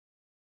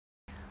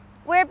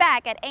We're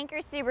back at Anchor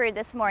Subaru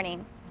this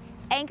morning.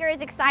 Anchor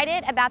is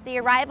excited about the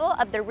arrival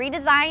of the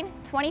redesigned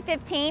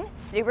 2015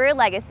 Subaru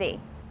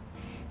Legacy.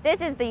 This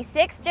is the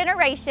 6th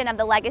generation of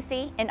the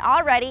Legacy, and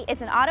already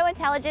it's an Auto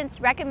Intelligence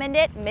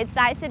recommended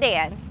midsize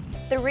sedan.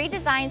 The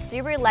redesigned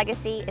Subaru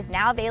Legacy is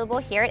now available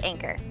here at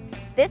Anchor.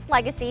 This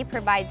Legacy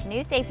provides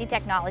new safety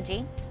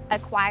technology, a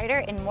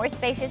quieter and more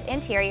spacious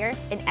interior,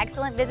 and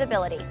excellent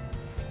visibility.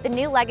 The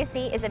new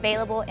Legacy is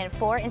available in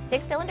 4- and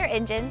 6-cylinder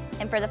engines,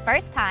 and for the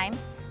first time,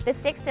 the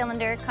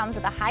 6-cylinder comes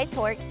with a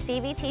high-torque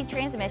CVT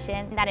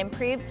transmission that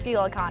improves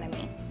fuel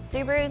economy.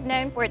 Subaru is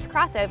known for its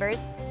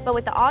crossovers, but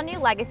with the all-new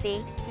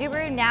Legacy,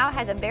 Subaru now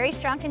has a very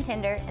strong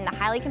contender in the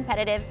highly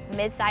competitive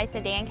mid-size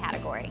sedan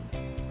category.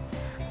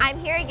 I'm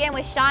here again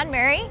with Sean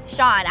Murray.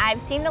 Sean,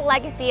 I've seen the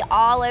Legacy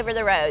all over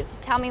the roads.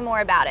 Tell me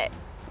more about it.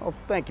 Well,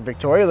 thank you,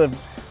 Victoria. The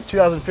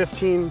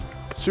 2015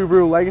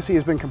 Subaru Legacy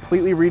has been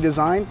completely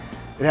redesigned.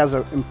 It has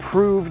an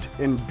improved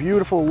and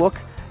beautiful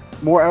look,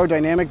 more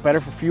aerodynamic, better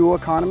for fuel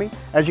economy.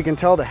 As you can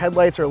tell, the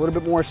headlights are a little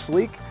bit more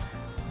sleek.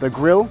 The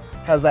grille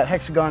has that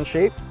hexagon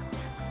shape.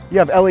 You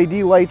have LED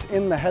lights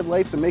in the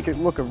headlights to make it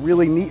look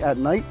really neat at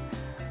night.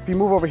 If you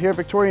move over here,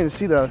 Victoria, and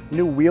see the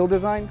new wheel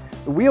design,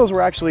 the wheels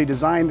were actually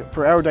designed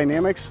for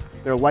aerodynamics.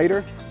 They're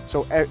lighter,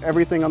 so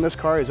everything on this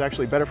car is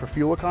actually better for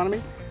fuel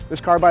economy. This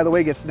car, by the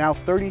way, gets now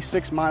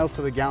 36 miles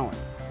to the gallon.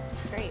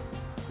 That's great.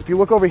 If you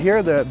look over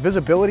here, the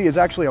visibility is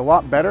actually a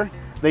lot better.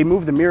 They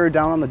moved the mirror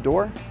down on the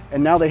door,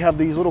 and now they have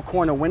these little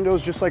corner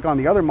windows just like on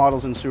the other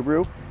models in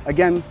Subaru.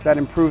 Again, that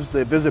improves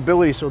the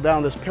visibility so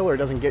down this pillar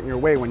doesn't get in your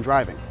way when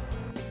driving.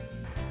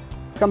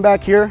 Come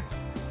back here.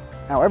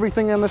 Now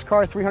everything in this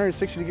car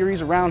 360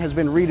 degrees around has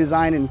been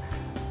redesigned and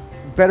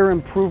better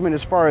improvement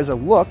as far as a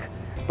look,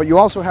 but you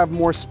also have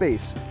more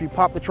space. If you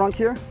pop the trunk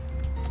here,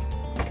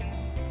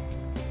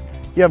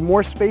 you have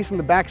more space in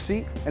the back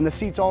seat, and the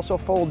seats also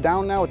fold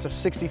down now. It's a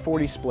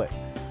 60-40 split.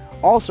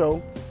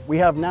 Also, we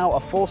have now a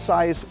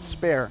full-size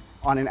spare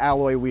on an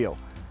alloy wheel.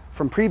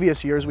 From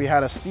previous years, we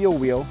had a steel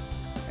wheel,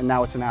 and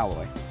now it's an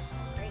alloy.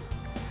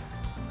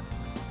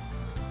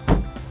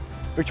 Great.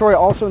 Victoria,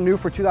 also new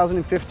for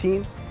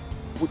 2015,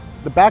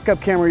 the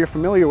backup camera you're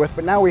familiar with,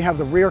 but now we have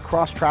the rear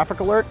cross traffic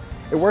alert.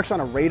 It works on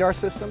a radar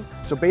system,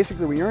 so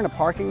basically when you're in a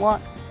parking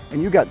lot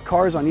and you got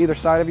cars on either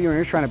side of you and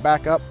you're trying to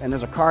back up and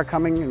there's a car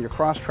coming and you're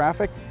cross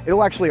traffic,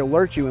 it'll actually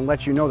alert you and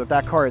let you know that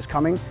that car is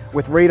coming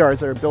with radars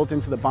that are built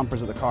into the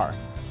bumpers of the car.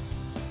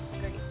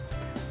 Great.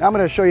 Now I'm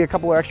going to show you a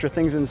couple of extra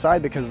things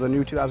inside because the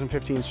new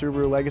 2015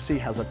 Subaru Legacy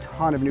has a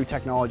ton of new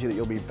technology that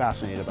you'll be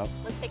fascinated about.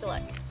 Let's take a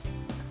look.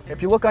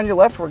 If you look on your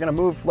left, we're going to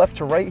move left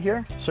to right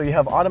here. So you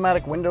have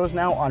automatic windows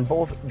now on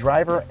both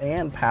driver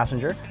and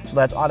passenger. So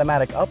that's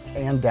automatic up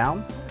and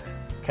down.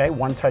 Okay,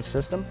 one-touch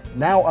system.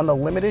 Now on the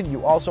Limited,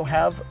 you also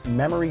have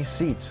memory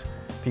seats.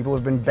 People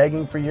have been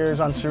begging for years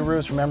on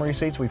Subarus for memory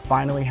seats. We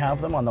finally have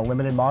them on the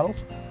Limited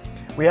models.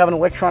 We have an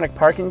electronic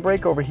parking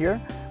brake over here,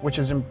 which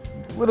is in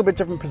a little bit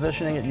different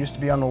positioning. It used to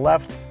be on the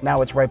left.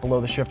 Now it's right below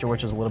the shifter,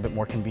 which is a little bit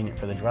more convenient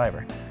for the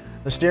driver.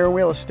 The steering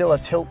wheel is still a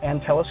tilt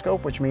and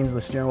telescope, which means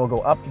the steering wheel will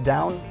go up,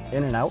 down,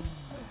 in and out.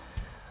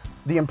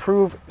 The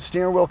improved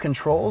steering wheel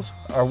controls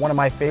are one of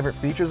my favorite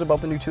features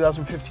about the new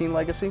 2015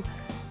 Legacy.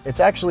 It's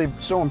actually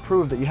so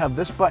improved that you have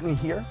this button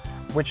here,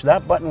 which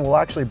that button will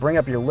actually bring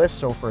up your list.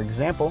 So for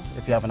example,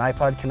 if you have an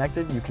iPod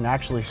connected, you can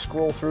actually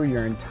scroll through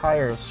your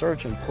entire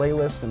search and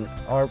playlist and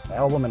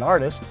album and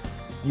artist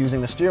using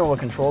the steering wheel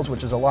controls,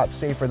 which is a lot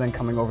safer than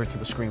coming over to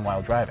the screen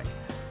while driving.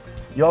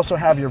 You also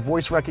have your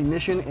voice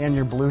recognition and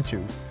your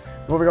Bluetooth.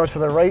 Moving over to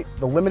the right,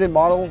 the Limited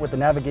model with the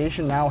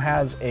navigation now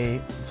has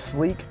a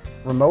sleek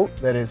remote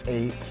that is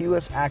a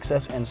keyless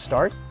access and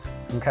start,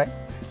 okay?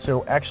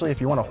 So actually, if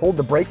you want to hold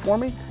the brake for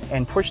me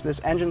and push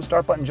this engine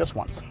start button just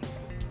once.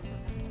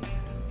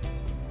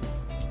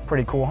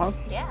 Pretty cool, huh?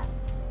 Yeah.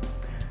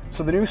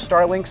 So the new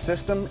Starlink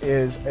system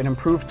is an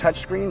improved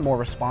touchscreen, more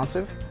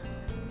responsive.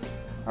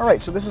 All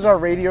right, so this is our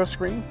radio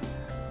screen.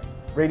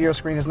 Radio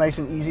screen is nice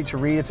and easy to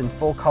read. It's in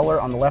full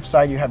color. On the left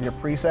side, you have your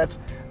presets.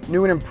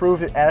 New and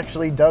improved, it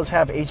actually does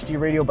have HD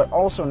radio, but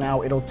also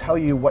now it'll tell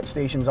you what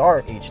stations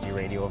are HD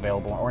radio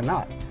available or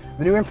not.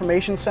 The new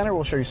information center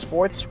will show you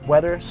sports,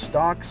 weather,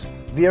 stocks,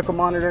 vehicle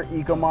monitor,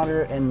 eco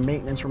monitor, and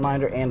maintenance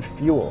reminder and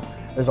fuel.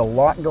 There's a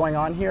lot going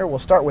on here. We'll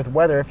start with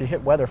weather. If you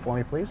hit weather for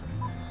me, please.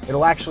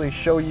 It'll actually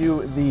show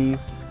you the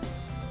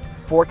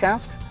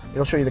forecast.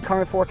 It'll show you the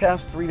current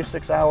forecast, 3 to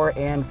 6 hour,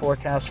 and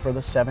forecast for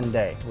the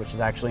 7-day, which is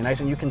actually nice.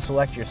 And you can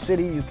select your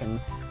city, you can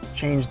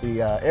change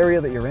the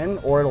area that you're in,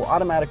 or it'll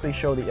automatically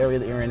show the area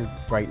that you're in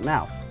right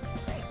now.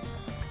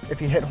 Great.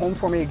 If you hit home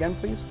for me again,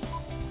 please.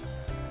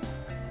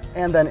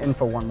 And then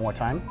info one more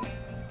time.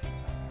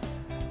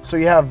 So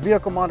you have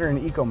vehicle monitor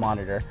and eco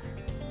monitor.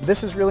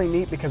 This is really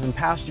neat because in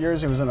past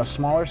years it was in a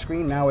smaller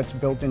screen, now it's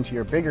built into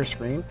your bigger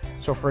screen.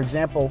 So for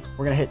example,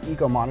 we're gonna hit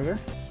eco monitor.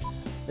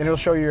 Then it'll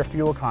show you your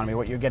fuel economy,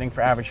 what you're getting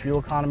for average fuel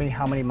economy,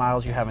 how many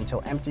miles you have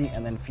until empty,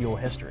 and then fuel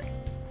history.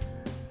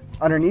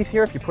 Underneath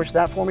here, if you push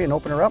that for me and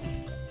open her up,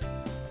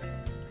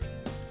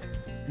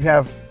 you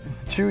have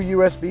 2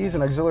 USBs,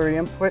 an auxiliary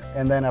input,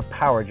 and then a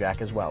power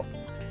jack as well.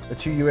 The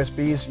 2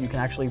 USBs, you can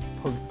actually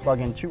plug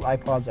in 2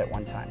 iPods at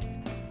one time.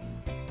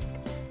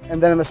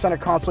 And then in the center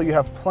console, you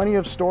have plenty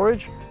of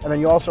storage, and then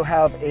you also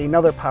have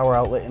another power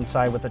outlet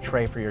inside with a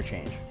tray for your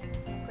change.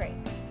 Great.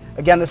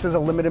 Again, this is a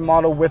limited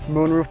model with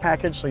moonroof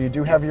package, so you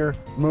do have your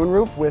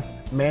moonroof with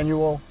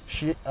manual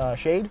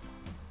shade.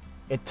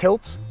 It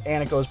tilts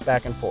and it goes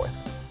back and forth.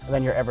 And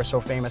then your ever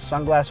so famous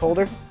sunglass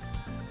holder.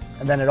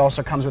 And then it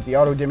also comes with the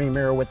auto dimming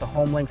mirror with the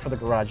home link for the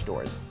garage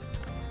doors.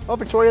 Well,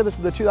 Victoria, this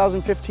is the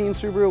 2015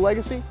 Subaru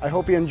Legacy. I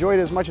hope you enjoyed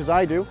it as much as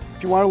I do.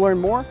 If you want to learn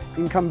more, you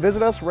can come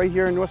visit us right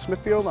here in North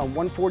Smithfield on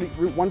Route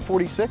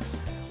 146,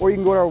 or you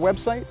can go to our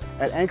website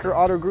at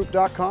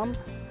anchorautogroup.com,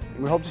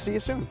 and we hope to see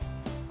you soon.